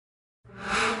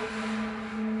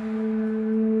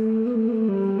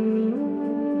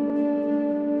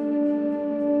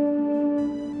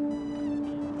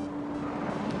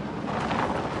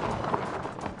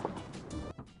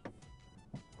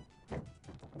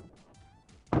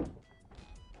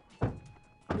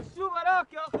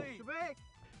وياك يا اخي. شو بيك؟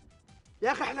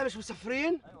 يا اخي احنا مش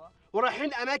مسافرين؟ ايوه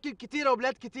ورايحين اماكن كتيره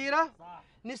وبلاد كتيره. صح.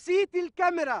 نسيت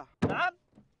الكاميرا. نعم؟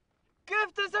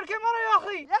 كيف تنسى الكاميرا يا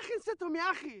اخي؟ يا اخي نسيتهم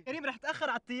يا اخي. كريم رح تاخر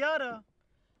على الطياره.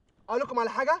 اقول لكم على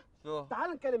حاجه؟ شو؟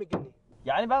 تعال نكلم الجني.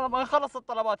 يعني بعد ما نخلص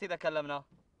الطلبات اذا كلمناه.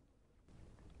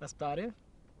 بس بتعرف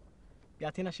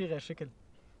بيعطينا شيء غير شكل.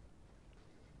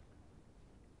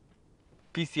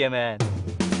 بيس يا مان.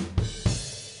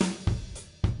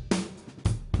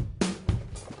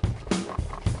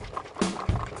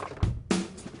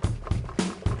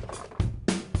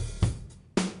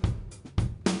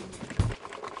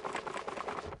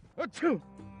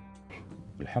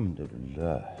 الحمد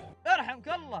لله. يرحمك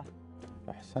الله.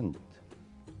 أحسنت.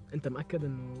 انت مأكد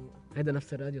انه هيدا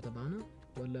نفس الراديو تبعنا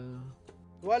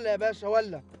ولا يا باشا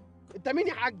ولا. انت مين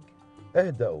يا حاج؟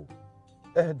 اهدأوا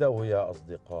اهدأوا يا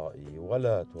أصدقائي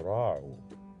ولا تراعوا.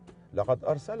 لقد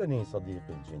أرسلني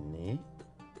صديقي الجني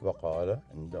وقال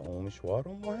عنده مشوار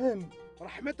مهم.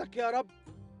 رحمتك يا رب.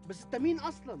 بس انت مين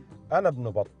اصلا؟ أنا ابن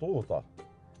بطوطة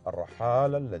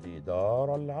الرحال الذي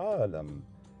دار العالم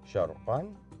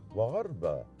شرقا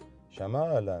وغربا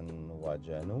شمالا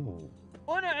وجنوب.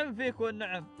 ونعم فيك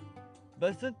والنعم.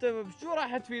 بس انت بشو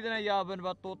راح تفيدنا يا ابن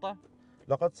بطوطة؟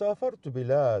 لقد سافرت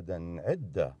بلادا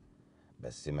عدة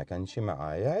بس ما كانش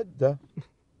معايا عدة.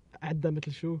 عدة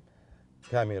مثل شو؟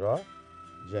 كاميرا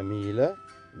جميلة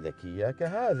ذكية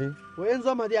كهذه. وايه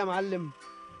نظامها دي يا معلم؟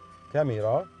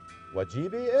 كاميرا وجي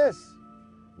بي اس،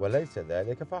 وليس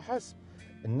ذلك فحسب،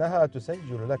 إنها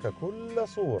تسجل لك كل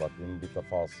صورة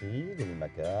بتفاصيل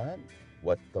المكان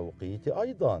والتوقيت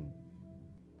أيضا.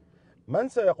 من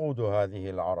سيقود هذه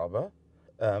العربة؟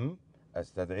 أم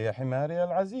أستدعي حماري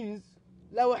العزيز؟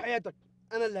 لا وحياتك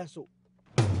انا اللي هسوق.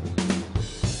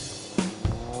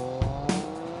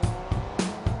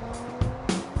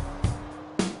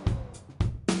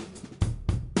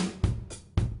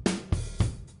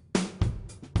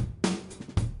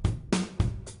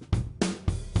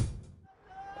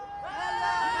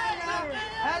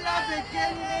 هلا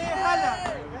بالجني هلا.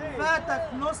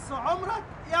 فاتك نص عمرك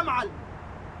يا معلم.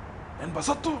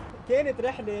 انبسطتوا؟ كانت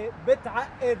رحلة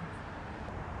بتعقد.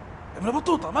 ابن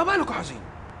بطوطة ما بالك حزين؟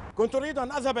 كنت أريد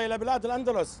أن أذهب إلى بلاد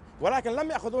الأندلس ولكن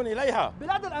لم يأخذوني إليها.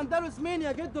 بلاد الأندلس مين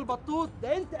يا جد البطوط؟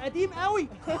 ده أنت قديم قوي.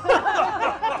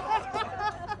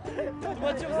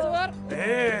 تبغى تشوف صور؟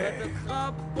 ايه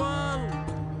تتخبل.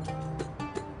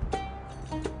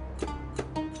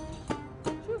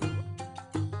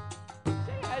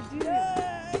 شيء عجيب.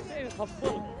 شيء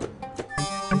يخبل.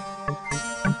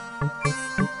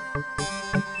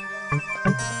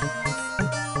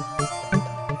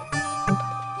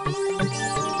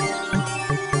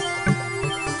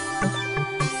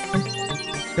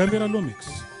 كاميرا لوميكس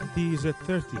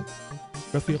TZ30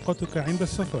 رفيقتك عند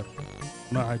السفر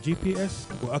مع GPS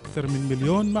وأكثر من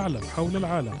 1,000,000 معلم حول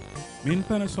العالم من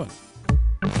باناسونيك.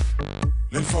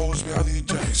 للفوز بهذه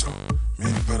الجائزة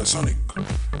من باناسونيك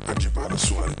أجب على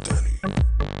السؤال التالي.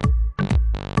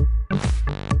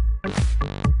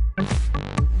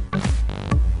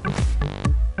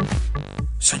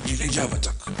 سجل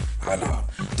إجابتك على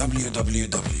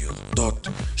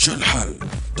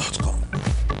www.shulhal.com.